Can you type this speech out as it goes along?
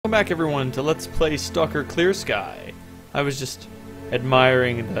Welcome back everyone to Let's Play Stalker Clear Sky. I was just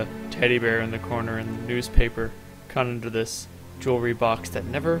admiring the teddy bear in the corner in the newspaper caught under this jewelry box that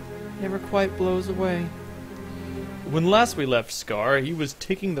never quite blows away. When last we left Scar, he was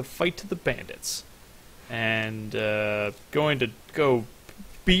taking the fight to the bandits and going to go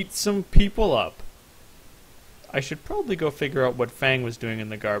beat some people up. I should probably go figure out what Fang was doing in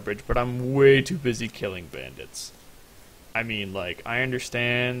the garbage, but I'm way too busy killing bandits. I mean, like, I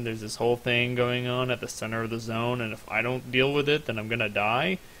understand there's this whole thing going on at the center of the zone, and if I don't deal with it, then I'm gonna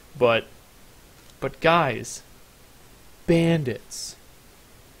die. But guys, bandits.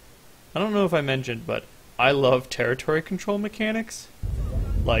 I don't know if I mentioned, but I love territory control mechanics.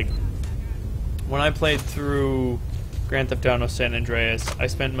 Like, when I played through Grand Theft Auto San Andreas, I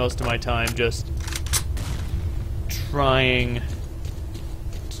spent most of my time just trying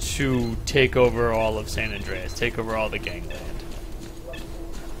to take over all of San Andreas, take over all the gangland.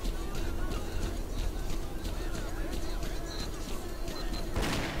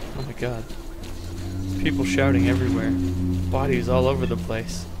 Oh my god. There's people shouting everywhere. Bodies all over the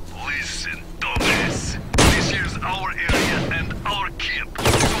place. Listen, dumbass. This here's our area and our camp. So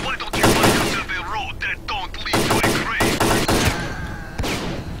why don't you find yourself a road that don't lead to a grave?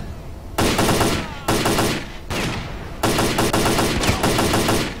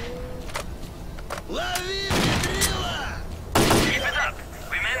 Keep it up.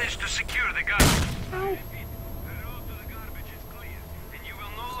 We managed to secure the garbage. The road to the garbage is clear, and you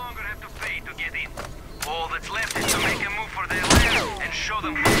will no longer have to pay to get in. All that's left is to make a move for their land and show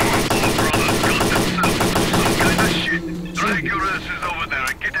them who oh, brother, got themselves into some kind of shit. Drag your asses over there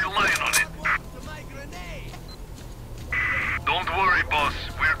and get a line on it. Don't worry, boss.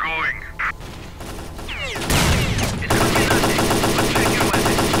 We're going. It's gonna be nothing, but check your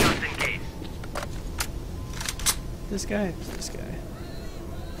weapons just in case. This guy.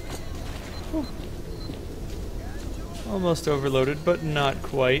 Whew. Almost overloaded, but not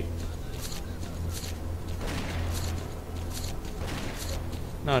quite.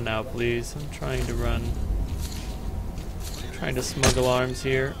 Not now, please. I'm trying to run. I'm trying to smuggle arms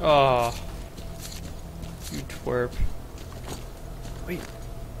here. Oh, you twerp. Wait.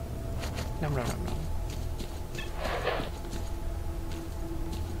 No.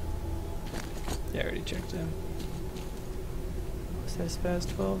 Yeah, I already checked him. Was that Spaz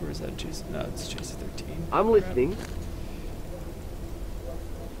 12 or is that Jason? No, it's Jason 13. I'm listening.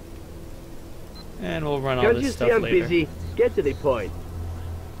 And we'll run all Don't this you stuff see I'm later. busy? Get to the point.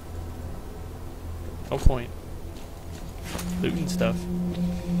 No point. Looting stuff.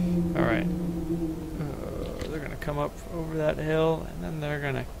 Alright. They're gonna come up over that hill, and then they're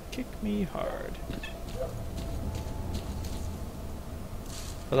gonna kick me hard.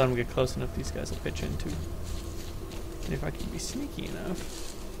 But let them get close enough, these guys will pitch in too. And if I can be sneaky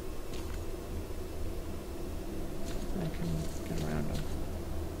enough, I can get around them.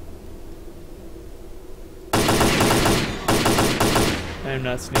 I am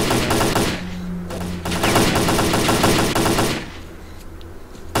not sneaky enough.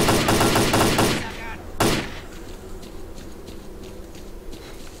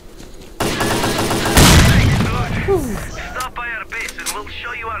 Stop by our base and we'll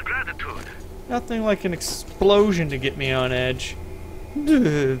show you our gratitude. Nothing like an explosion to get me on edge. I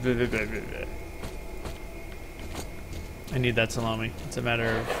need that salami. It's a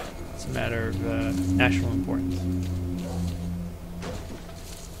matter of national importance.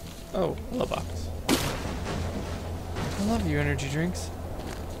 Oh, hello box. I love you, energy drinks.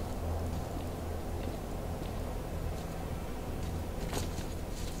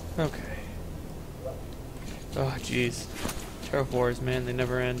 Okay. Oh, jeez. Turf wars, man, they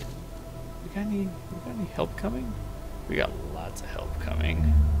never end. We got any help coming? We got lots of help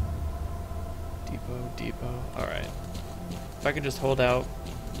coming. Depot. Alright. If I could just hold out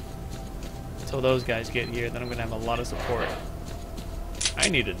until those guys get here, then I'm gonna have a lot of support. I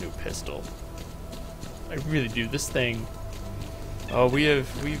need a new pistol. I really do. This thing. Oh,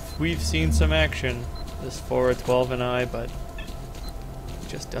 we've seen some action. This 412 and I, but it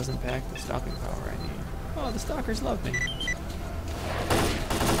just doesn't pack the stopping power I need. Oh, the stalkers love me.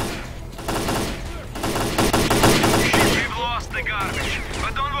 We've lost the garbage,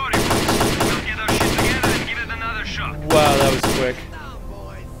 but don't worry, folks. We'll get our shit together and give it another shot. Wow, that was quick.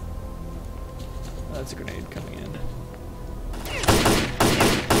 That's a grenade coming in.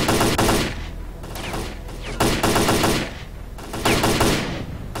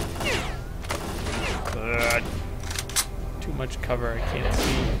 Too much cover, I can't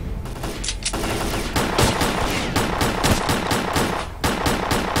see.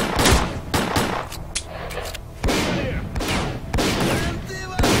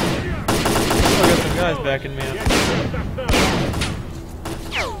 guy's backing me up.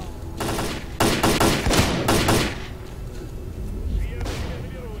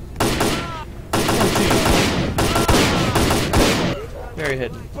 Very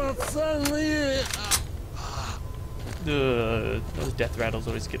hidden. Those death rattles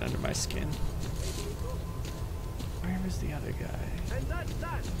always get under my skin. Where was the other guy?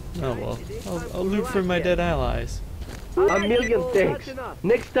 Oh well, I'll loot for my dead allies. A million thanks.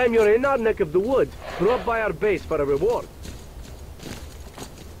 Next time you're in our neck of the woods, drop by our base for a reward.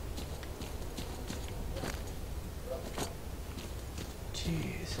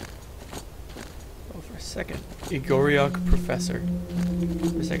 Jeez. Oh, for a second. Igoriok Professor.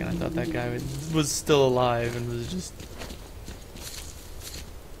 For a second I thought that guy was still alive and was just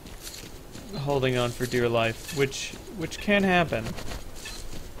holding on for dear life, which can happen.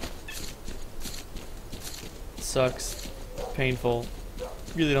 Sucks. Painful.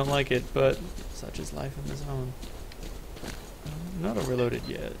 Really don't like it, but such is life in the zone. I'm not overloaded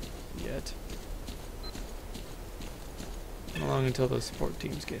yet. How long until those support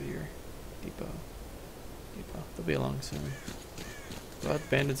teams get here? Depot. They'll be along soon. But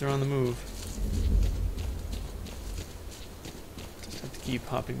bandits are on the move. Just have to keep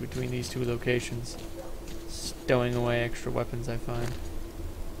hopping between these two locations, stowing away extra weapons I find.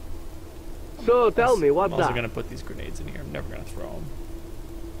 So tell me, what's I'm also that? gonna put these grenades in here. I'm never gonna throw them.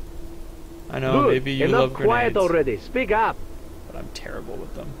 I know, Good. maybe you Enough love grenades. quiet already. Speak up. But I'm terrible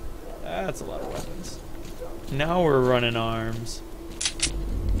with them. That's a lot of weapons. Now we're running arms.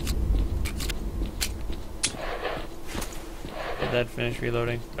 Did that finish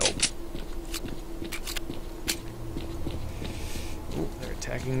reloading? Nope. Ooh, they're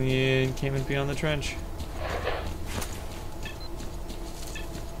attacking the encampment beyond the trench.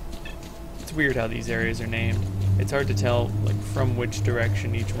 It's weird how these areas are named. It's hard to tell like from which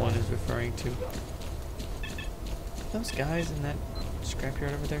direction each one is referring to. Are those guys in that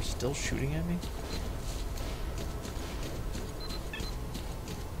scrapyard over there still shooting at me?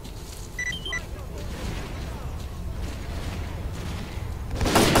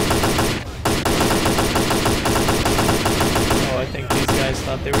 Oh, I think these guys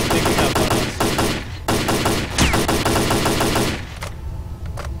thought they were sneaking up on us.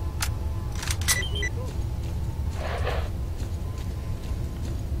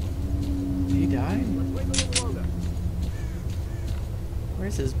 He died?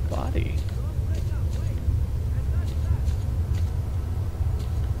 Where's his body?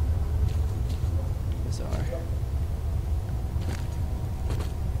 Bizarre.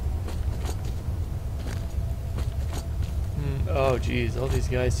 Oh geez, all these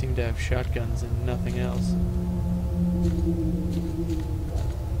guys seem to have shotguns and nothing else.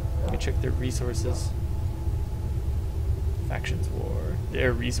 Let me check their resources. Factions war.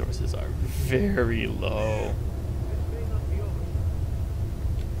 Their resources are very low.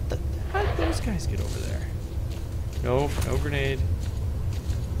 How did those guys get over there? Nope, no grenade.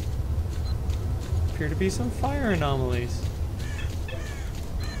 Appear to be some fire anomalies.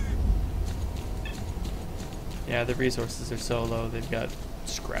 Yeah, the resources are so low, they've got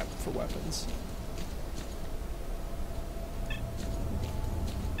scrap for weapons.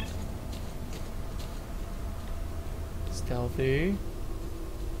 Stealthy.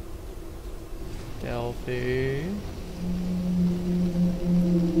 Stealthy.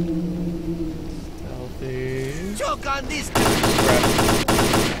 Stealthy. Choke on this. Crap.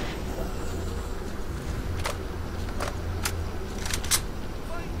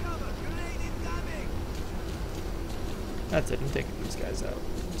 That's it, I'm taking these guys out.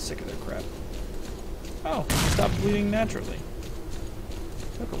 I'm sick of their crap. Oh, stop bleeding naturally.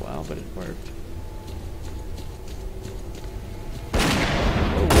 Took a while, but it worked.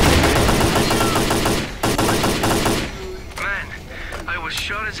 Man, I was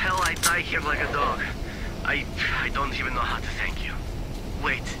sure as hell I'd die here like a dog. I don't even know how to thank you.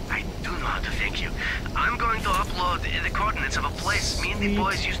 Wait, I do know how to thank you. I'm going to upload the coordinates of a place me and the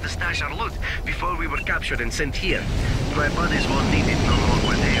boys used to stash our loot before we were captured and sent here. My buddies won't need it no more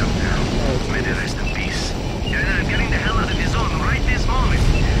where they are now. May they rest in peace. And I'm getting the hell out of the zone right this moment.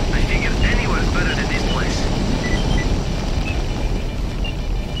 I figured anywhere's better than this place.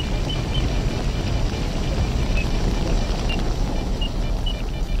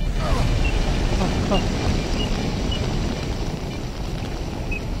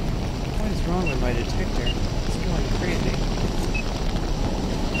 What is wrong with my detector? It's going crazy.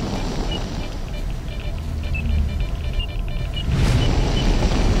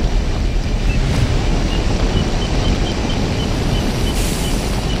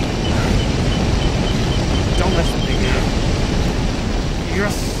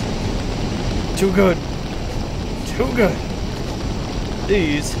 too good. Too good.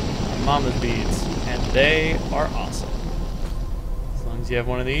 These are Mama's beads, and they are awesome. As long as you have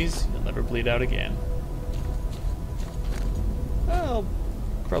one of these, you'll never bleed out again. I'll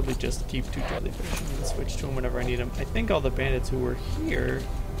probably just keep 2 jellyfish and switch to them whenever I need them. I think all the bandits who were here...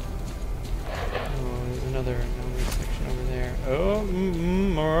 Oh, there's another section over there. Oh,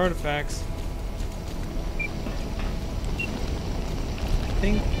 more artifacts. I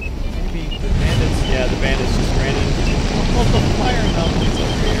think maybe the bandits... Yeah, the bandits just ran into... Oh, the fire anomalies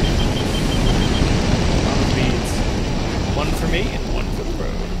over here. Mama beads. One for me and one for the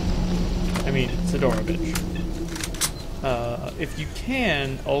road. I mean, Sidorovich. If you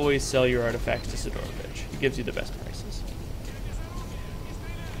can, always sell your artifacts to Sidorovich. He gives you the best prices.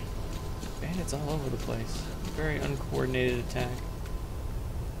 Bandits all over the place. Very uncoordinated attack.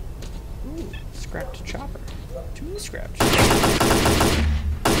 Ooh, scrapped chopper. 2 scrapped choppers.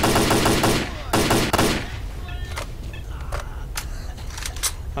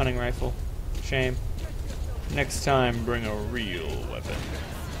 Hunting rifle. Shame. Next time, bring a real weapon.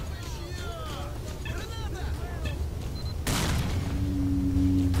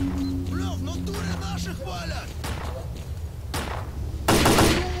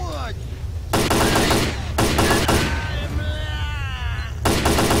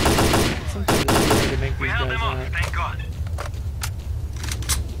 We held them off, thank God.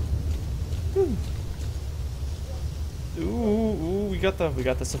 Ooh, we got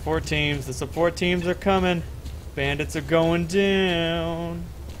the support teams. The support teams are coming. Bandits are going down.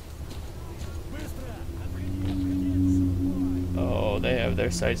 Oh, they have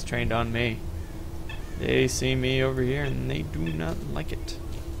their sights trained on me. They see me over here and they do not like it.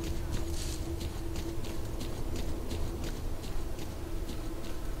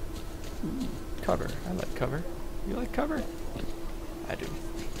 Ooh, cover. I like cover. You like cover? I do.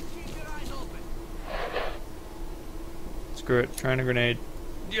 Screw it. Trying a grenade.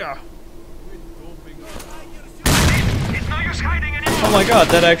 Yeah. It's no use hiding anymore. Oh my god,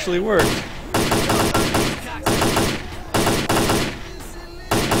 that actually worked.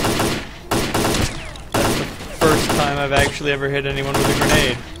 That's the first time I've actually ever hit anyone with a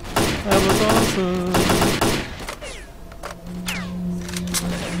grenade. That was awesome.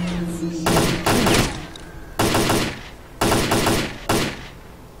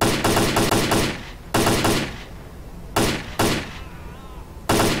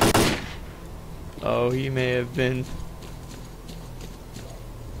 Oh, he may have been...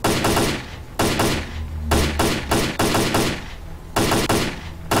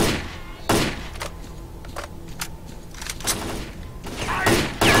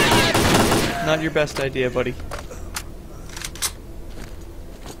 Not your best idea, buddy.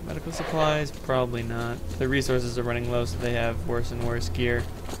 Medical supplies? Probably not. The resources are running low, so they have worse and worse gear.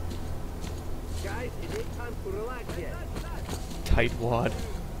 Guys, it ain't time to relax yet. Tight wad.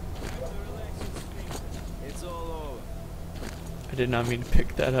 It's all over. I did not mean to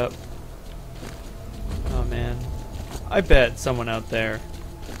pick that up. Oh man. I bet someone out there,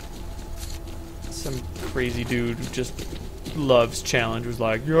 some crazy dude who just loves challenge, was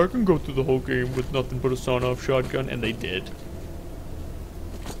like, yeah, I can go through the whole game with nothing but a sawn-off shotgun, and they did.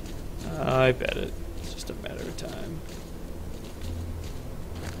 I bet it. It's just a matter of time.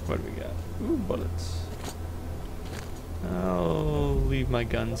 What do we got? Ooh, bullets. I'll leave my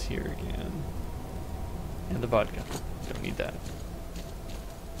guns here again. And the vodka. Don't need that.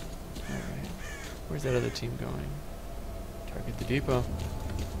 Alright. Where's that other team going? Target the depot.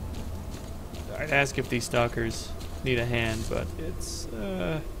 I'd ask if these stalkers need a hand, but it's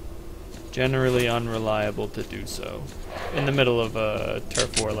generally unreliable to do so. In the middle of a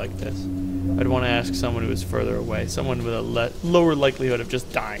turf war like this, I'd want to ask someone who is further away, someone with a lower likelihood of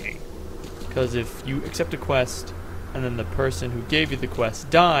just dying. Because if you accept a quest, and then the person who gave you the quest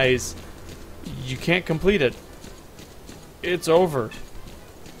dies, you can't complete it. It's over.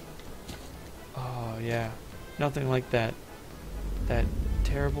 Oh, yeah. Nothing like that. That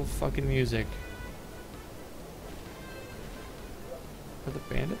terrible fucking music. Are the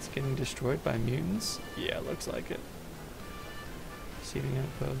bandits getting destroyed by mutants? Yeah, looks like it. Receiving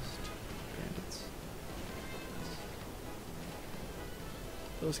outpost. Bandits.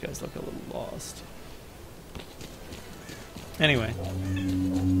 Those guys look a little lost. Anyway.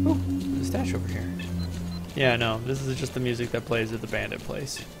 Ooh, there's a stash over here. Yeah, no, this is just the music that plays at the bandit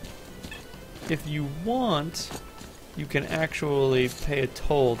place. If you want, you can actually pay a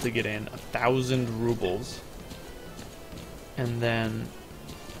toll to get in, 1,000 rubles. And then,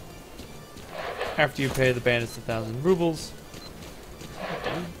 after you pay the bandits 1,000 rubles,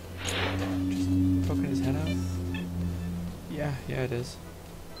 just poking his head out. Yeah, it is.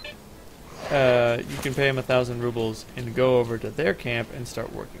 you can pay them 1,000 rubles and go over to their camp and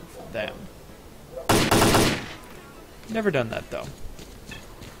start working for them. Never done that though.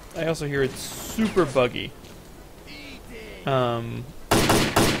 I also hear it's super buggy.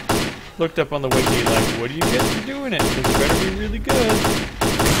 Looked up on the wiki, like, what do you get for doing it? Because it better be really good.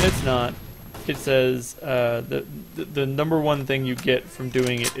 And it's not. It says the number one thing you get from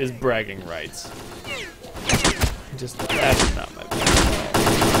doing it is bragging rights. Just that is not my best.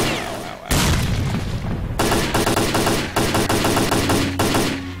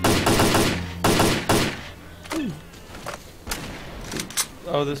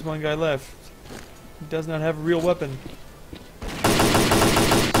 Oh, this one guy left. He does not have a real weapon.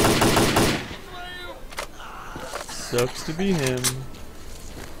 Sucks to be him.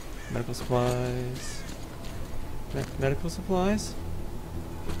 Medical supplies. Medical supplies?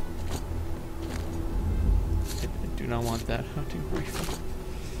 I do not want that hunting rifle.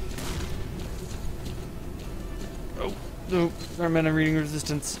 Oh, no. Our men are reading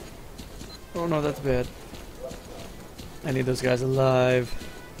resistance. Oh no, that's bad. I need those guys alive.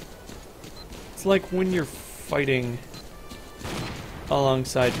 It's like when you're fighting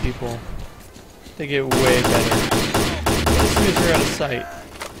alongside people, they get way better. As soon as you're out of sight,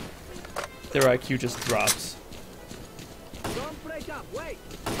 their IQ just drops. Don't break up, wait!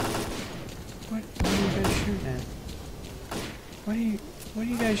 What are you guys shooting at? What are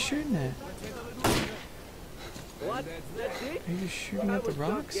you guys shooting at? What? That's it? Are you just shooting at the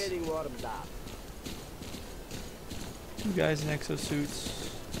rocks? Getting warmed up. Two guys in exosuits.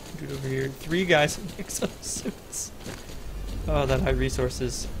 Dude over here. Three guys in exosuits. Oh, that high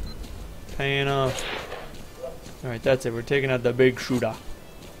resources. Paying off. Alright, that's it. We're taking out the big shooter.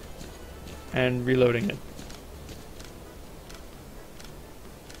 And reloading it.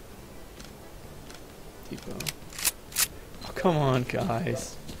 Depot. Oh, come on,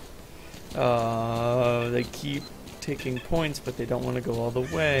 guys. They keep taking points, but they don't want to go all the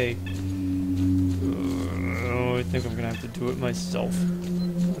way. I think I'm gonna have to do it myself.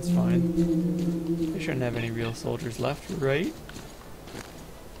 That's fine. I shouldn't have any real soldiers left, right?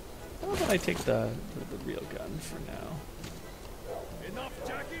 How about I take the real gun for now? Enough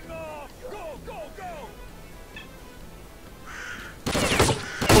jacking off! Go, go, go!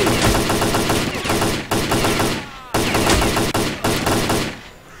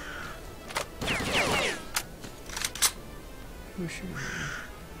 Who's shooting me?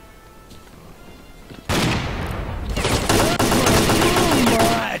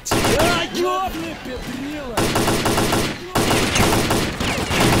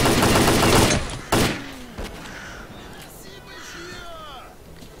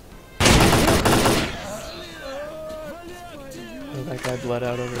 Oh, that guy bled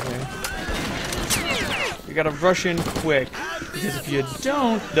out over there. You gotta rush in quick, because if you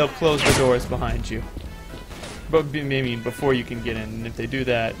don't, they'll close the doors behind you. But I mean, before you can get in, and if they do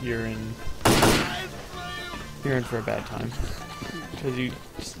that, you're in for a bad time.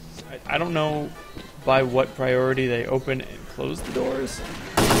 Because I don't know by what priority they open and close the doors.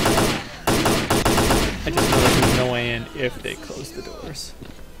 I just know that there's no way in if they close the doors.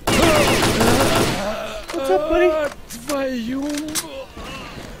 What's up, buddy?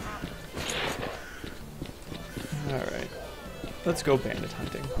 Alright. Let's go bandit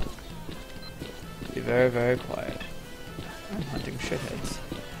hunting. Be very, very quiet. I'm hunting shitheads.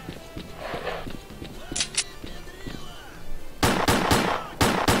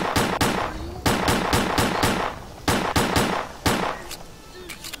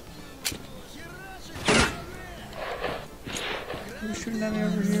 Who's shooting at me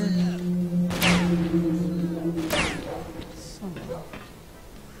over here? Someone.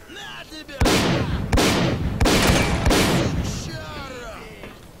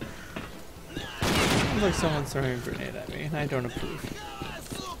 Looks like someone's throwing a grenade at me, and I don't approve.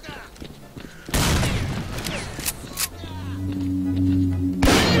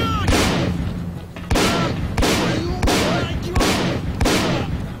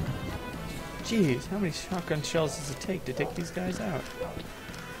 Jeez, how many shotgun shells does it take to take these guys out?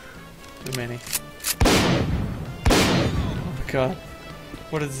 Too many. Oh my god.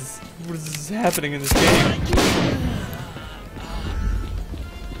 What is this happening in this game?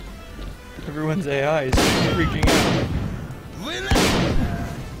 Everyone's AI is freaking out.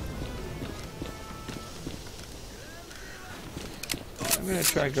 I'm gonna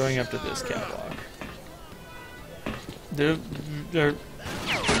try going up to this catwalk. There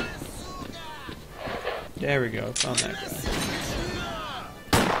we go, found that guy.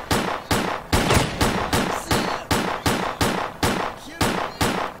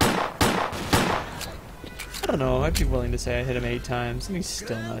 Shut don't know. I'd be willing to say I hit him 8 times, and he's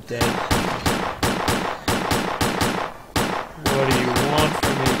still not dead. What do you want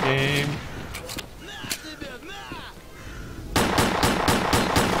from me, game?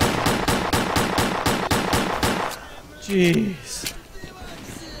 Jeez.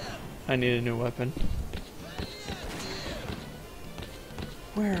 I need a new weapon.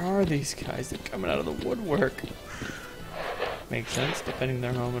 Where are these guys? They're coming out of the woodwork. Makes sense, defending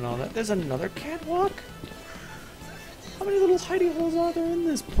their home and all that. There's another catwalk? How many little hidey holes are there in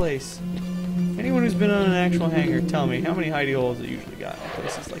this place? Anyone who's been on an actual hangar, tell me, how many hidey holes it usually got in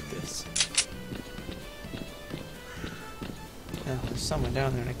places like this? Oh, there's someone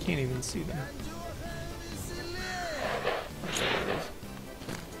down there and I can't even see them.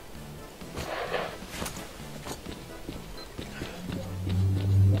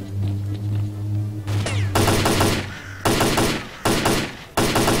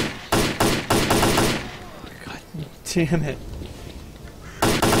 Damn it.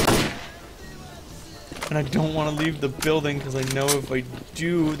 And I don't want to leave the building because I know if I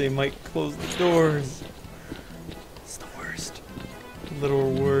do, they might close the doors. It's the worst. The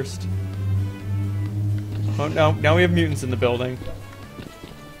literal worst. Oh no, now we have mutants in the building.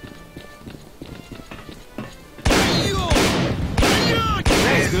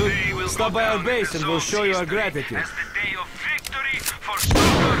 Thanks, dude. Stop by our base and we'll show you our gratitude. As the day of victory for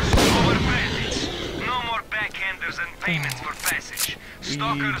Stalkers over Bandits. No more backhanders and payments for passage.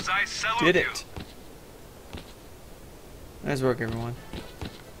 Stalkers, I salute Did you. it. Nice work, everyone.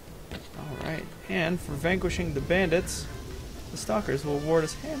 Alright, and for vanquishing the bandits, the Stalkers will reward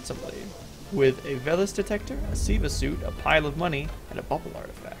us handsomely with a Velis detector, a Siva suit, a pile of money, and a bubble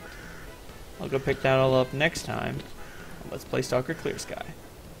artifact. I'll go pick that all up next time. Let's play Stalker Clear Sky.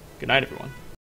 Good night, everyone.